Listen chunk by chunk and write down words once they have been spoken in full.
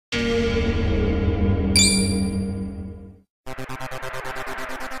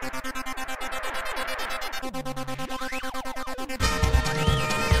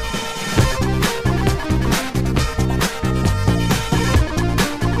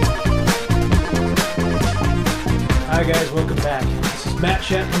Hi guys, welcome back. This is Matt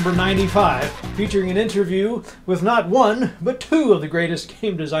Chat number 95, featuring an interview with not one, but two of the greatest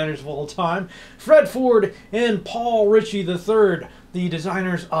game designers of all time, Fred Ford and Paul Ritchie III, the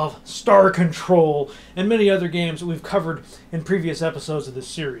designers of Star Control and many other games that we've covered in previous episodes of this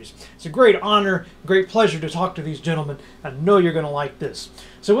series. It's a great honor, great pleasure to talk to these gentlemen. I know you're going to like this.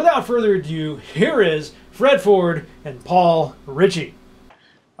 So without further ado, here is Fred Ford and Paul Ritchie.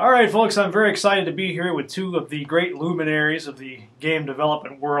 All right, folks, I'm very excited to be here with two of the great luminaries of the game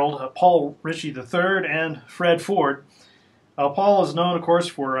development world, Paul Ritchie III and Fred Ford. Paul is known, of course,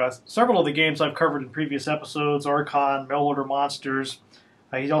 for several of the games I've covered in previous episodes, Archon, Mail Order Monsters.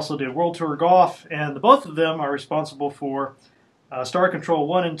 He also did World Tour Golf, and both of them are responsible for Star Control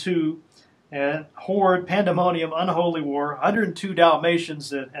 1 and 2, and Horde, Pandemonium, Unholy War, 102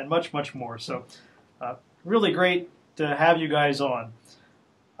 Dalmatians, and much, much more. So really great to have you guys on.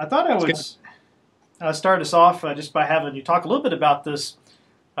 I thought I would start us off just by having you talk a little bit about this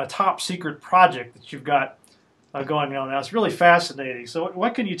top secret project that you've got going on now. It's really fascinating. So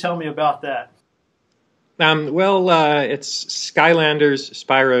what can you tell me about that? It's Skylanders,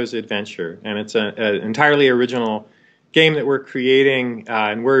 Spyro's Adventure, and it's an entirely original game that we're creating,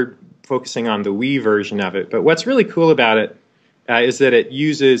 and we're focusing on the Wii version of it. But what's really cool about it is that it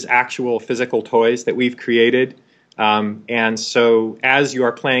uses actual physical toys that we've created. And so as you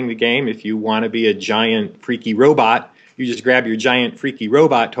are playing the game, if you want to be a giant freaky robot, you just grab your giant freaky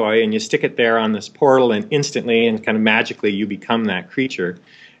robot toy and you stick it there on this portal, and instantly and kind of magically you become that creature.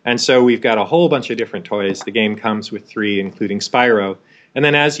 And so we've got a whole bunch of different toys. The game comes with 3, including Spyro. And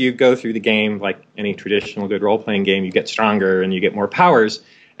then as you go through the game, like any traditional good role-playing game, you get stronger and you get more powers.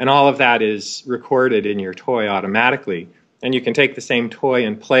 And all of that is recorded in your toy automatically. And you can take the same toy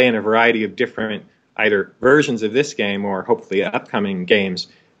and play in a variety of different either versions of this game or hopefully upcoming games,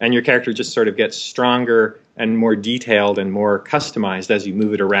 and your character just sort of gets stronger and more detailed and more customized as you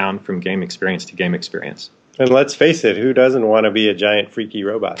move it around from game experience to game experience. And let's face it, who doesn't want to be a giant freaky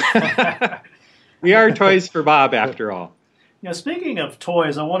robot? We are toys for Bob, after all. Speaking of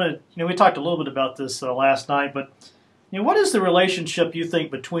toys, I wanted, we talked a little bit about this last night, but what is the relationship you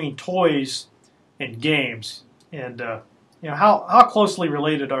think between toys and games, and how closely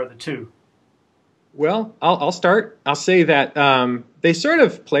related are the two? Well, I'll start. I'll say that they sort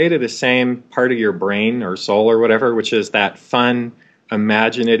of play to the same part of your brain or soul or whatever, which is that fun,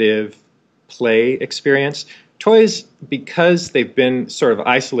 imaginative play experience. Toys, because they've been sort of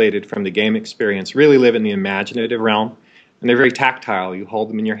isolated from the game experience, really live in the imaginative realm, and they're very tactile. You hold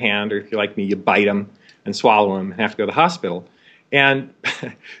them in your hand, or if you're like me, you bite them and swallow them and have to go to the hospital. And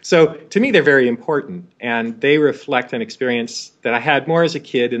so to me, they're very important, and they reflect an experience that I had more as a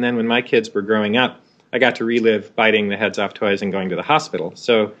kid, and then when my kids were growing up, I got to relive biting the heads off toys and going to the hospital.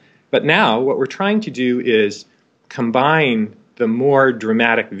 But now what we're trying to do is combine the more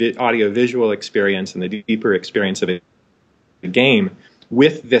dramatic audio-visual experience and the deeper experience of a game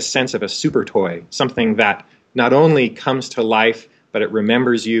with this sense of a super toy, something that not only comes to life, but it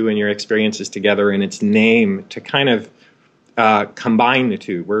remembers you and your experiences together in its name to kind of combine the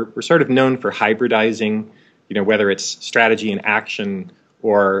two. We're sort of known for hybridizing, whether it's strategy and action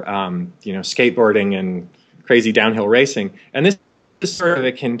or skateboarding and crazy downhill racing. And this is sort of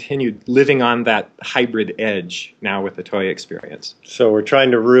a continued living on that hybrid edge now with the toy experience. So we're trying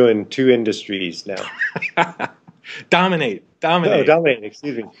to ruin 2 industries now. Dominate. No, dominate,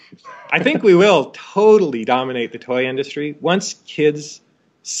 excuse me. I think we will totally dominate the toy industry. Once kids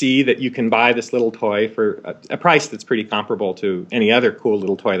see that you can buy this little toy for a price that's pretty comparable to any other cool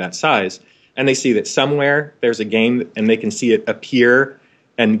little toy that size, and they see that somewhere there's a game and they can see it appear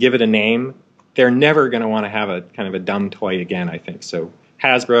and give it a name, they're never going to want to have a kind of a dumb toy again, I think. So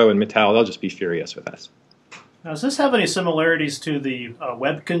Hasbro and Mattel, they'll just be furious with us. Now, does this have any similarities to the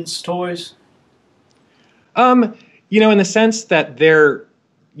Webkinz toys? In the sense that they're,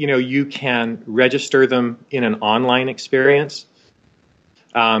 you can register them in an online experience.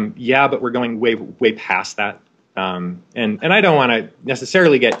 Yeah, but we're going way past that. And I don't want to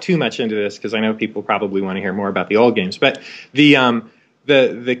necessarily get too much into this because I know people probably want to hear more about the old games. But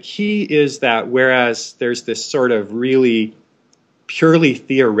the key is that whereas there's this sort of really purely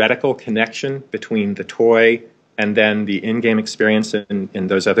theoretical connection between the toy and then the in-game experience in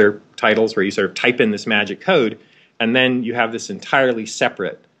those other titles where you sort of type in this magic code, and then you have this entirely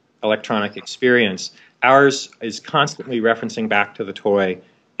separate electronic experience. Ours is constantly referencing back to the toy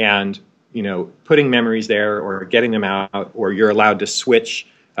and, putting memories there or getting them out, or you're allowed to switch,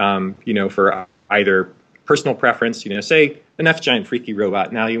 for either personal preference, say, enough giant freaky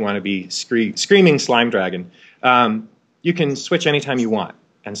robot, now you want to be screaming slime dragon. You can switch anytime you want.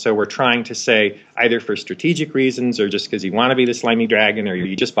 And so we're trying to say, either for strategic reasons or just because you want to be the slimy dragon, or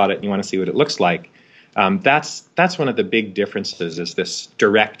you just bought it and you want to see what it looks like. That's one of the big differences, is this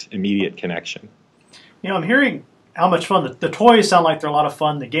direct, immediate connection. You know, I'm hearing how much fun the toys sound like. They're a lot of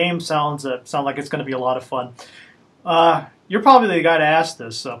fun. The game sound like it's going to be a lot of fun. You're probably the guy to ask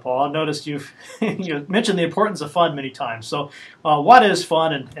this, Paul. I've noticed you've you mentioned the importance of fun many times. So, what is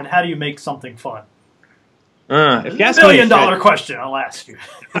fun, and how do you make something fun? If you ask $1 million question, I'll ask you.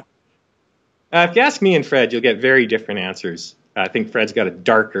 If you ask me and Fred, you'll get very different answers. I think Fred's got a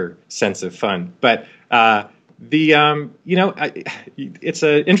darker sense of fun, but it's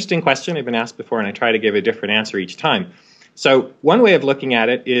an interesting question. I've been asked before, and I try to give a different answer each time. So one way of looking at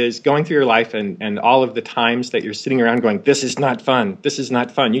it is going through your life and all of the times that you're sitting around going, this is not fun, this is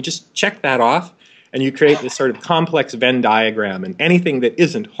not fun. You just check that off, and you create this sort of complex Venn diagram, and anything that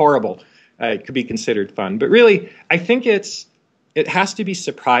isn't horrible could be considered fun. But really, I think it has to be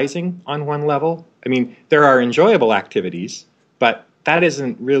surprising on one level. I mean, there are enjoyable activities, but that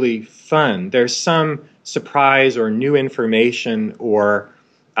isn't really fun. There's some surprise or new information or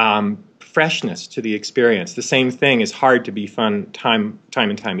freshness to the experience. The same thing is hard to be fun time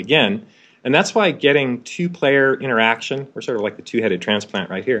and time again. And that's why getting two-player interaction, we're sort of like the two-headed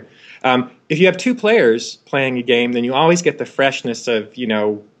transplant right here. If you have two players playing a game, then you always get the freshness of,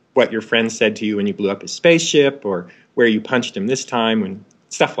 what your friend said to you when you blew up his spaceship, or where you punched him this time, and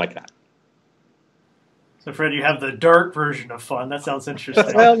stuff like that. So, Fred, you have the dark version of fun. That sounds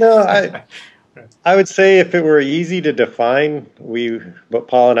interesting. Well, no, I would say if it were easy to define, but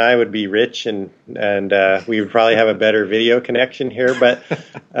Paul and I would be rich, and we would probably have a better video connection here. But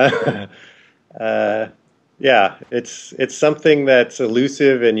yeah, it's something that's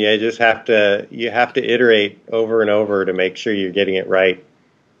elusive, and you just have to iterate over and over to make sure you're getting it right.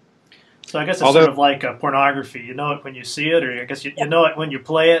 So I guess it's sort of like pornography. You know it when you see it, or I guess you know it when you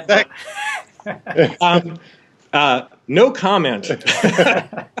play it. But... no comment. All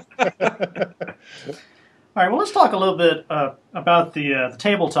right. Well, let's talk a little bit about the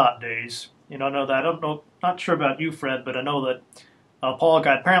tabletop days. I know that not sure about you, Fred, but I know that Paul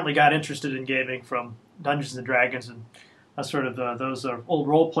apparently got interested in gaming from Dungeons and Dragons and sort of those old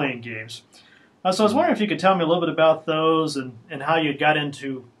role-playing games. So I was wondering if you could tell me a little bit about those and how you got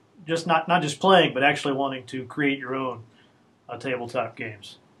into just not just playing, but actually wanting to create your own tabletop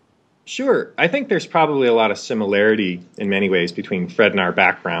games. Sure. I think there's probably a lot of similarity in many ways between Fred and our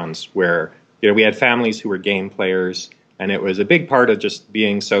backgrounds, where we had families who were game players, and it was a big part of just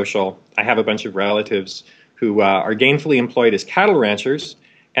being social. I have a bunch of relatives who are gainfully employed as cattle ranchers,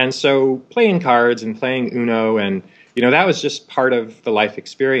 and so playing cards and playing Uno, and that was just part of the life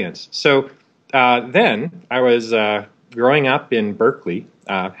experience. So then I was growing up in Berkeley,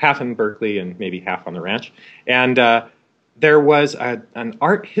 half in Berkeley and maybe half on the ranch, and there was an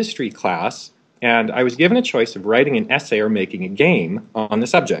art history class, and I was given a choice of writing an essay or making a game on the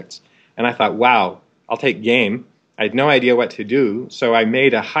subjects. And I thought, wow, I'll take game. I had no idea what to do, so I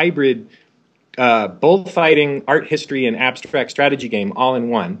made a hybrid bullfighting, art history, and abstract strategy game all in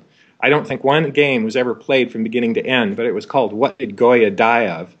one. I don't think one game was ever played from beginning to end, but it was called What Did Goya Die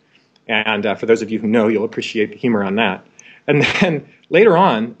Of? And for those of you who know, you'll appreciate the humor on that. And then later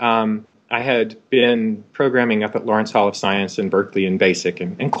on, I had been programming up at Lawrence Hall of Science in Berkeley in BASIC,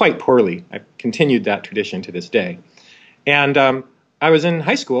 and quite poorly. I've continued that tradition to this day. And I was in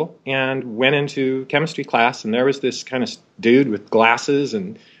high school and went into chemistry class, and there was this kind of dude with glasses,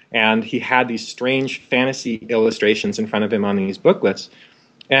 and he had these strange fantasy illustrations in front of him on these booklets.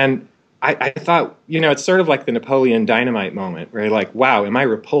 And I thought, it's sort of like the Napoleon Dynamite moment, where you're like, wow, am I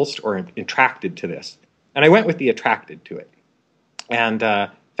repulsed or attracted to this? And I went with the attracted to it. And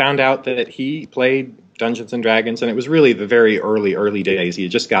found out that he played Dungeons and Dragons, and it was really the very early days. He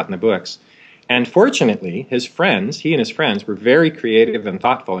had just gotten the books. And fortunately, he and his friends were very creative and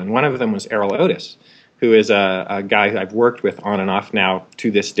thoughtful, and one of them was Errol Otis, who is a guy I've worked with on and off now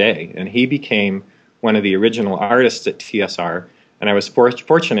to this day. And he became one of the original artists at TSR, and I was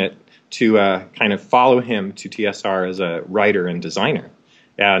fortunate to kind of follow him to TSR as a writer and designer.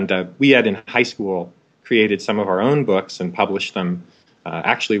 And we had in high school created some of our own books and published them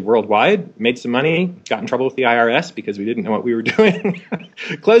actually worldwide, made some money, got in trouble with the IRS because we didn't know what we were doing,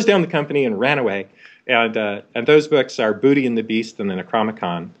 closed down the company and ran away. And those books are Booty and the Beast and the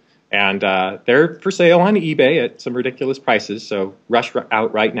Necromicon. And they're for sale on eBay at some ridiculous prices, so rush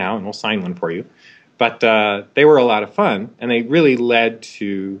out right now and we'll sign one for you. But they were a lot of fun, and they really led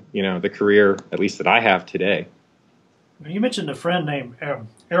to the career, at least that I have today. You mentioned a friend named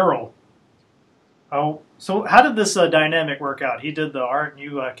Errol. Oh, so how did this dynamic work out? He did the art, and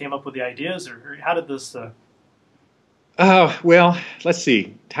you came up with the ideas, or how did this? Oh, well, let's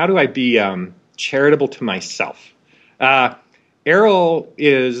see. How do I be charitable to myself? Errol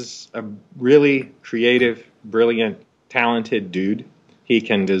is a really creative, brilliant, talented dude. He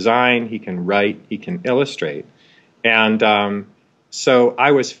can design, he can write, he can illustrate. And so I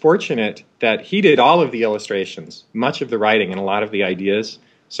was fortunate that he did all of the illustrations, much of the writing, and a lot of the ideas.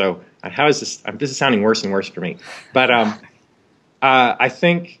 So how is this? This is sounding worse and worse for me. But I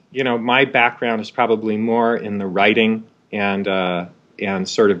think, you know, my background is probably more in the writing and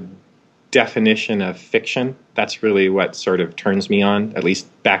sort of definition of fiction. That's really what sort of turns me on, at least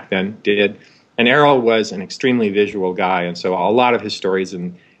back then did. And Errol was an extremely visual guy, and so a lot of his stories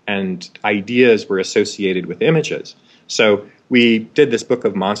and ideas were associated with images. So we did this book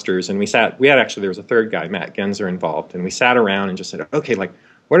of monsters, and there was a third guy, Matt Genzer, involved, and we sat around and just said, okay, like,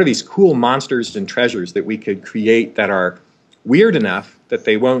 what are these cool monsters and treasures that we could create that are weird enough that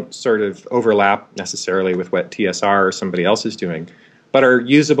they won't sort of overlap necessarily with what TSR or somebody else is doing, but are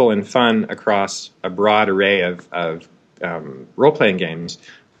usable and fun across a broad array of role-playing games.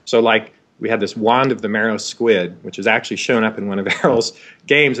 So like, we had this Wand of the Marrow Squid, which has actually shown up in one of Errol's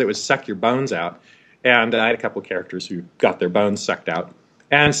games that would suck your bones out. And I had a couple of characters who got their bones sucked out.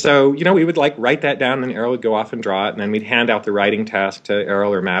 And so, you know, we would like write that down, and Errol would go off and draw it, and then we'd hand out the writing task to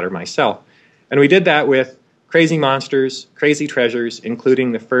Errol or Matt or myself. And we did that with crazy monsters, crazy treasures,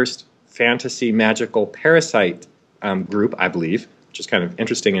 including the first fantasy magical parasite group, I believe, which is kind of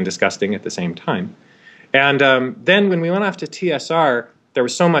interesting and disgusting at the same time. And then when we went off to TSR, there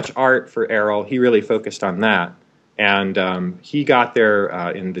was so much art for Errol, he really focused on that. And he got there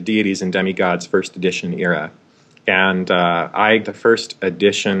in the Deities and Demigods first edition era. And the first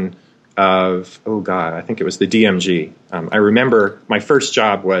edition of, oh God, I think it was the DMG. I remember my first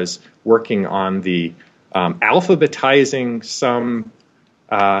job was working on the alphabetizing some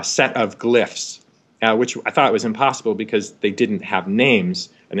set of glyphs, which I thought was impossible because they didn't have names,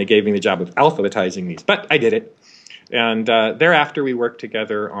 and they gave me the job of alphabetizing these. But I did it. And thereafter, we worked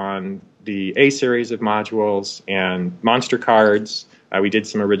together on the A series of modules and monster cards. We did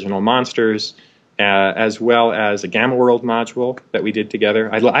some original monsters, as well as a Gamma World module that we did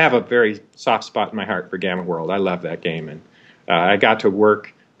together. I have a very soft spot in my heart for Gamma World. I love that game. And I got to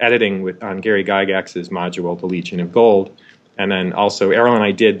work editing on Gary Gygax's module, The Legion of Gold. And then also, Errol and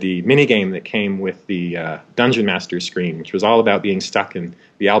I did the minigame that came with the Dungeon Master screen, which was all about being stuck in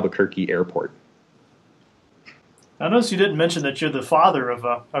the Albuquerque airport. I noticed you didn't mention that you're the father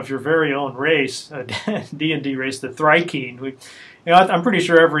of your very own race, a D&D race, the Thrykean. I'm pretty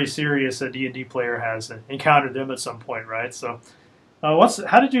sure every serious D&D player has encountered them at some point, right? So,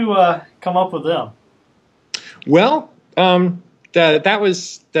 how did you come up with them? Well, that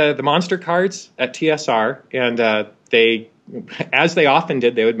was the monster cards at TSR, and they, as they often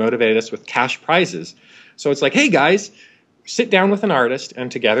did, they would motivate us with cash prizes. So it's like, hey guys, sit down with an artist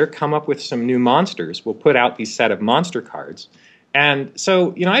and together come up with some new monsters. We'll put out these set of monster cards. And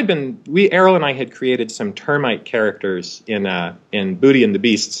so, you know, Errol and I had created some termite characters in Booty and the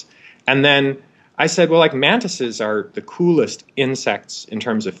Beasts. And then I said, well, like, mantises are the coolest insects in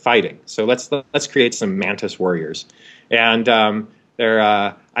terms of fighting. So let's create some mantis warriors. And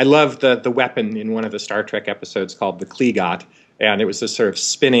I love the weapon in one of the Star Trek episodes called the Klegot. And it was this sort of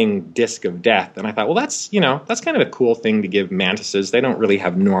spinning disc of death. And I thought, well, that's kind of a cool thing to give mantises. They don't really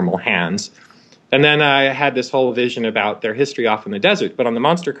have normal hands. And then I had this whole vision about their history off in the desert. But on the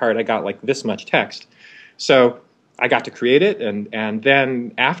monster card, I got like this much text. So I got to create it. And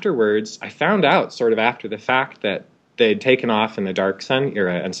then afterwards, I found out sort of after the fact that they'd taken off in the Dark Sun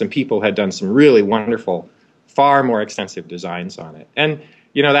era. And some people had done some really wonderful, far more extensive designs on it. And,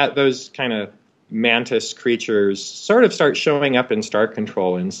 you know, those kind of mantis creatures sort of start showing up in Star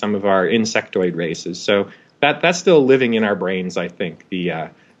Control in some of our insectoid races. So that's still living in our brains, I think,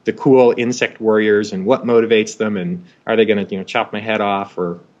 the cool insect warriors and what motivates them, and are they going to chop my head off,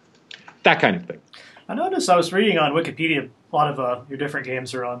 or that kind of thing. I noticed, I was reading on Wikipedia, a lot of your different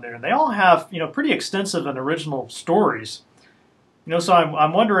games are on there, and they all have pretty extensive and original stories. So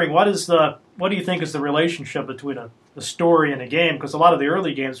I'm wondering, what do you think is the relationship between a story and a game? Because a lot of the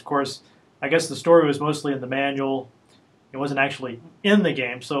early games, of course, I guess the story was mostly in the manual. It wasn't actually in the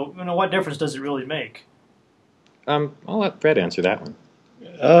game. So, what difference does it really make? I'll let Fred answer that one.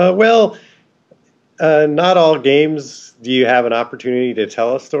 Well, not all games do you have an opportunity to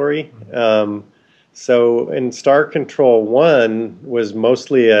tell a story. So in Star Control 1 was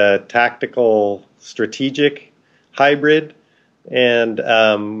mostly a tactical strategic hybrid. And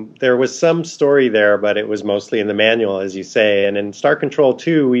there was some story there, but it was mostly in the manual, as you say. And in Star Control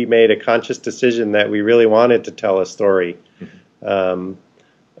 2, we made a conscious decision that we really wanted to tell a story. And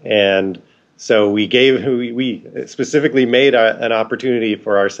So we specifically made an opportunity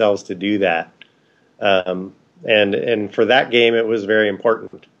for ourselves to do that. And for that game, it was very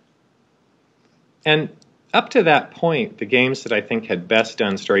important. And up to that point, the games that I think had best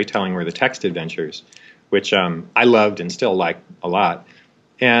done storytelling were the text adventures, which I loved and still like a lot.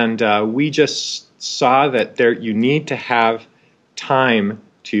 And we just saw that you need to have time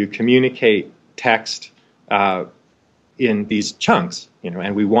to communicate text in these chunks,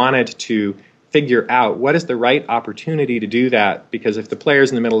 and we wanted to figure out what is the right opportunity to do that, because if the player's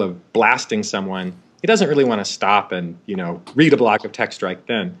in the middle of blasting someone, he doesn't really want to stop and read a block of text right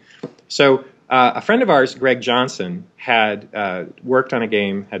then. So a friend of ours, Greg Johnson, had worked on a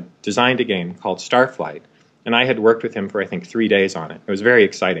game, had designed a game called Starflight, and I had worked with him for I think 3 days on it. It was very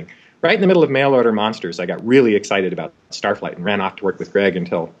exciting. Right in the middle of Mail Order Monsters, I got really excited about Starflight and ran off to work with Greg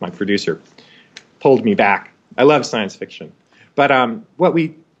until my producer pulled me back. I love science fiction. But what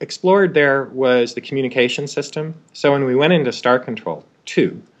we explored there was the communication system. So when we went into Star Control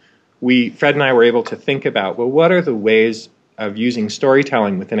 2, Fred and I were able to think about, well, what are the ways of using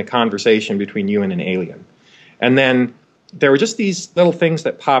storytelling within a conversation between you and an alien? And then there were just these little things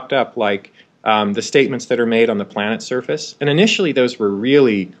that popped up, like the statements that are made on the planet's surface. And initially those were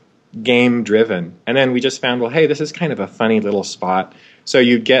really game-driven. And then we just found, well, hey, this is kind of a funny little spot. So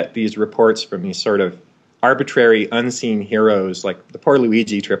you get these reports from these sort of arbitrary, unseen heroes, like the poor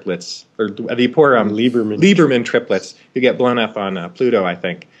Luigi triplets, or the poor Lieberman triplets, who get blown up on Pluto, I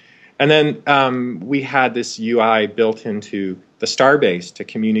think. And then we had this UI built into the starbase to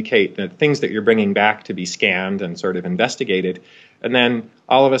communicate the things that you're bringing back to be scanned and sort of investigated. And then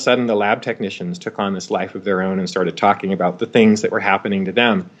all of a sudden the lab technicians took on this life of their own and started talking about the things that were happening to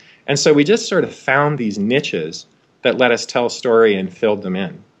them. And so we just sort of found these niches that let us tell story and filled them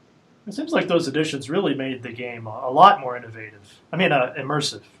in. It seems like those additions really made the game a lot more innovative. I mean,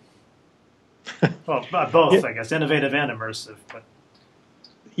 immersive. Well, both, I guess, innovative and immersive. But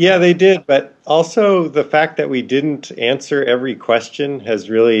yeah, they did. But also the fact that we didn't answer every question has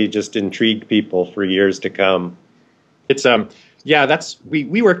really just intrigued people for years to come. It's yeah,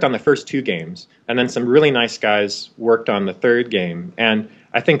 we worked on the first 2 games, and then some really nice guys worked on the 3rd game, and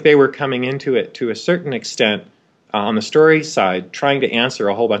I think they were coming into it to a certain extent on the story side, trying to answer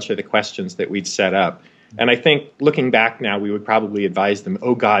a whole bunch of the questions that we'd set up. And I think looking back now, we would probably advise them,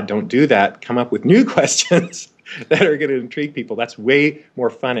 oh God, don't do that. Come up with new questions that are going to intrigue people. That's way more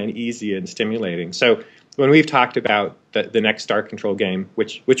fun and easy and stimulating. So when we've talked about the next Star Control game,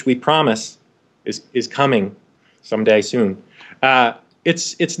 which we promise is coming someday soon,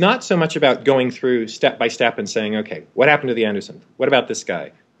 it's not so much about going through step by step and saying, okay, what happened to the Anderson? What about this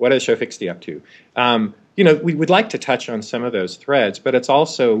guy? What is Shofixty up to? We would like to touch on some of those threads, but it's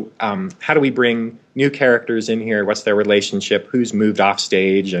also how do we bring new characters in here? What's their relationship? Who's moved off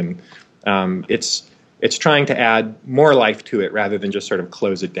stage? And it's trying to add more life to it rather than just sort of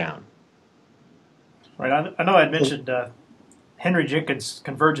close it down. Right. I know I'd mentioned Henry Jenkins'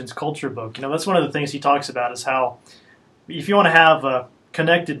 Convergence Culture book. That's one of the things he talks about is how if you want to have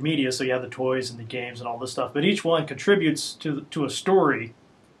connected media, so you have the toys and the games and all this stuff, but each one contributes to a story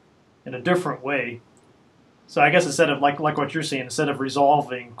in a different way. So I guess instead of like what you're saying, instead of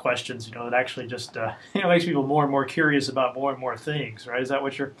resolving questions, it actually just makes people more and more curious about more and more things, right? Is that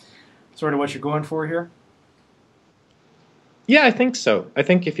what you're going for here? Yeah, I think so. I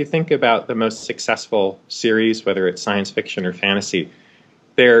think if you think about the most successful series, whether it's science fiction or fantasy,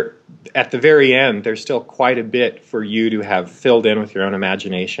 at the very end, there's still quite a bit for you to have filled in with your own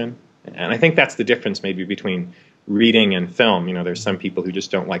imagination. And I think that's the difference maybe between reading and film. There's some people who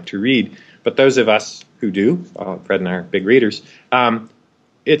just don't like to read, but those of us who do, Fred and I are big readers, I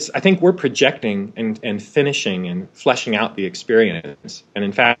think we're projecting and finishing and fleshing out the experience. And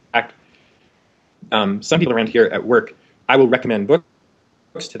in fact, some people around here at work, I will recommend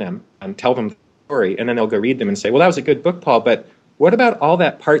books to them and tell them the story, and then they'll go read them and say, well, that was a good book, Paul, but what about all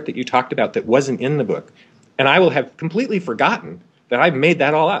that part that you talked about that wasn't in the book? And I will have completely forgotten that I've made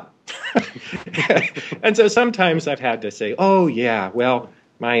that all up. And so sometimes I've had to say, oh yeah, well,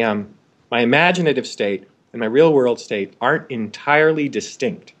 my imaginative state and my real world state aren't entirely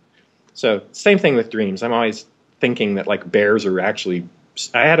distinct. So same thing with dreams. I'm always thinking that like bears are actually,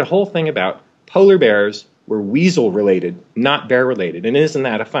 I had a whole thing about polar bears were weasel related, not bear related. And isn't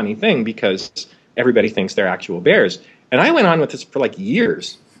that a funny thing, because everybody thinks they're actual bears. And I went on with this for like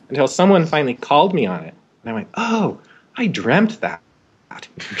years until someone finally called me on it. And I went, oh, I dreamt that.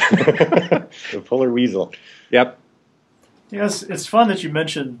 The polar weasel. Yep. Yes, it's fun that you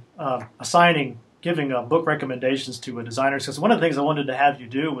mentioned giving book recommendations to designers, because one of the things I wanted to have you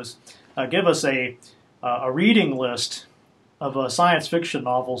do was give us a reading list of science fiction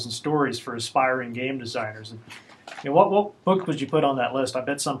novels and stories for aspiring game designers. And, what book would you put on that list? I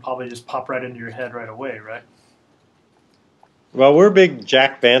bet some probably just pop right into your head right away, right? Well, we're big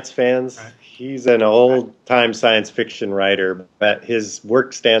Jack Vance fans. Right. He's an old-time science fiction writer, but his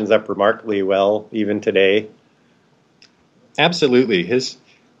work stands up remarkably well even today. Absolutely.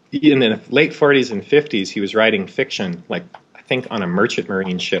 In the late 40s and 50s, he was writing fiction, like I think on a merchant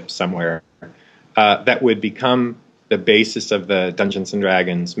marine ship somewhere, that would become the basis of the Dungeons and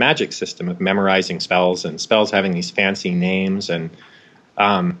Dragons magic system of memorizing spells and spells having these fancy names. And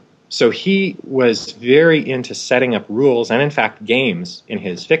so he was very into setting up rules and, in fact, games in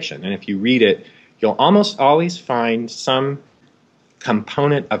his fiction. And if you read it, you'll almost always find some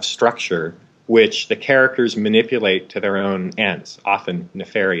component of structure which the characters manipulate to their own ends, often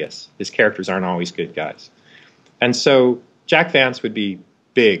nefarious. His characters aren't always good guys. And so Jack Vance would be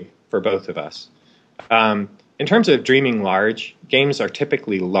big for both of us. In terms of dreaming large, games are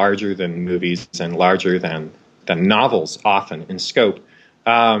typically larger than movies and larger than novels often in scope.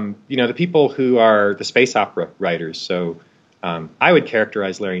 The people who are the space opera writers, so I would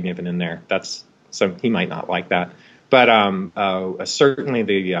characterize Larry Niven in there. He might not like that. But certainly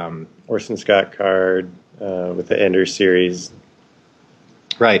the Orson Scott Card with the Ender series.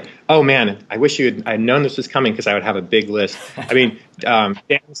 Right. Oh, man, I wish I'd known this was coming because I would have a big list. I mean, Dan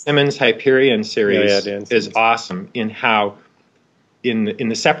Simmons' Hyperion series is awesome in how in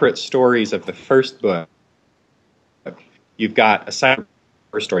the separate stories of the first book, you've got a cyber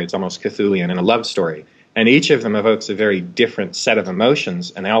story, it's almost Cthulhian, and a love story. And each of them evokes a very different set of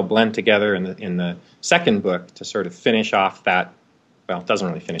emotions, and they all blend together in the second book to sort of finish off that, well, it doesn't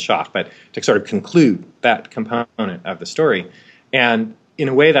really finish off, but to sort of conclude that component of the story. And in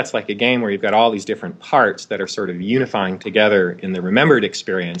a way, that's like a game where you've got all these different parts that are sort of unifying together in the remembered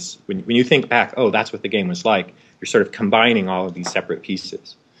experience. When you think back, oh, that's what the game was like, you're sort of combining all of these separate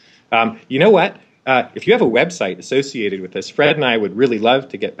pieces. You know what? If you have a website associated with this, Fred and I would really love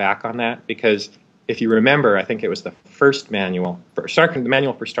to get back on that, because if you remember, I think it was the first manual, the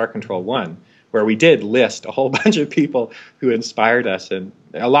manual for Star Control 1, where we did list a whole bunch of people who inspired us, and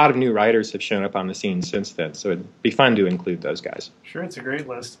a lot of new writers have shown up on the scene since then, so it'd be fun to include those guys. Sure, it's a great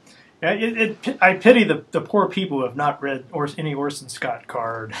list. Yeah, I pity the poor people who have not read any Orson Scott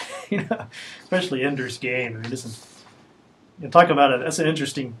Card, especially Ender's Game. I mean, talk about it. That's an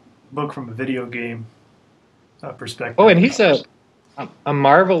interesting book from a video game perspective. Oh, and he's a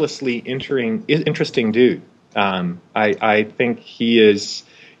marvelously interesting dude. I think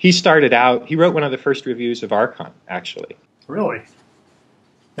he started out, he wrote one of the first reviews of Archon, actually. Really?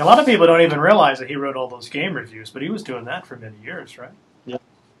 Now, a lot of people don't even realize that he wrote all those game reviews, but he was doing that for many years, right? Yeah.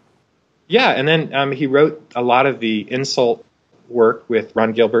 Yeah, and then he wrote a lot of the insult work with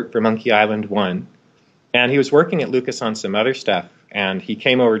Ron Gilbert for Monkey Island 1. And he was working at Lucas on some other stuff, and he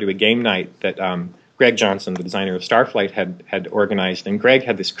came over to a game night that Greg Johnson, the designer of Starflight, had organized. And Greg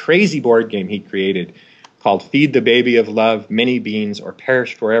had this crazy board game he created called Feed the Baby of Love, Mini Beans, or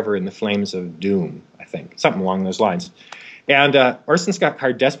Perish Forever in the Flames of Doom, I think. Something along those lines. And Orson Scott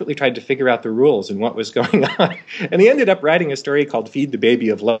Card desperately tried to figure out the rules and what was going on. And he ended up writing a story called Feed the Baby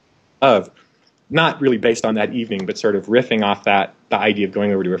of Love, not really based on that evening, but sort of riffing off the idea of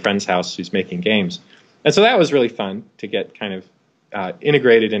going over to a friend's house who's making games. And so that was really fun to get kind of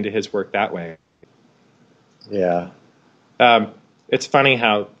integrated into his work that way. Yeah. It's funny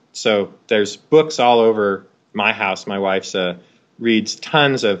how, so there's books all over my house. My wife's reads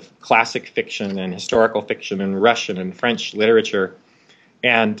tons of classic fiction and historical fiction and Russian and French literature.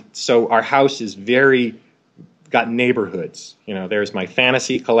 And so our house is got neighborhoods. There's my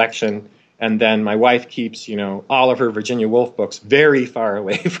fantasy collection, and then my wife keeps, all of her Virginia Woolf books very far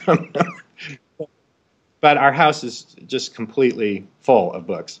away from them. But our house is just completely full of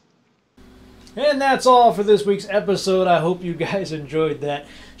books. And that's all for this week's episode. I hope you guys enjoyed that.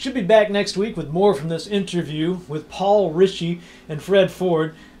 Should be back next week with more from this interview with Paul Reiche and Fred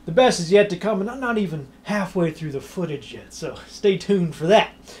Ford. The best is yet to come, and I'm not even halfway through the footage yet, so stay tuned for that.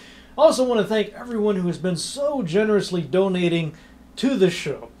 I also want to thank everyone who has been so generously donating to the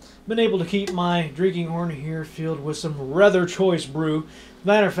show. Been able to keep my drinking horn here filled with some rather choice brew.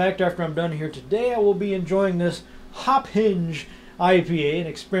 Matter of fact, after I'm done here today, I will be enjoying this Hop Hinge IPA, an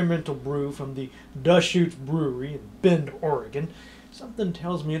experimental brew from the Deschutes Brewery in Bend, Oregon. Something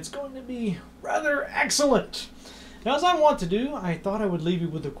tells me it's going to be rather excellent. Now, as I want to do, I thought I would leave you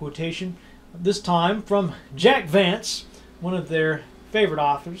with a quotation, this time from Jack Vance, one of their favorite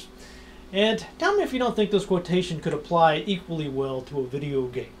authors. And tell me if you don't think this quotation could apply equally well to a video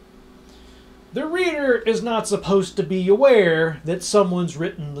game. The reader is not supposed to be aware that someone's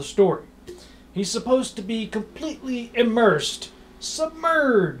written the story. He's supposed to be completely immersed,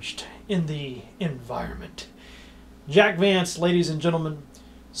 submerged in the environment. Jack Vance, ladies and gentlemen.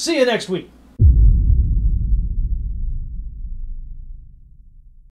 See you next week.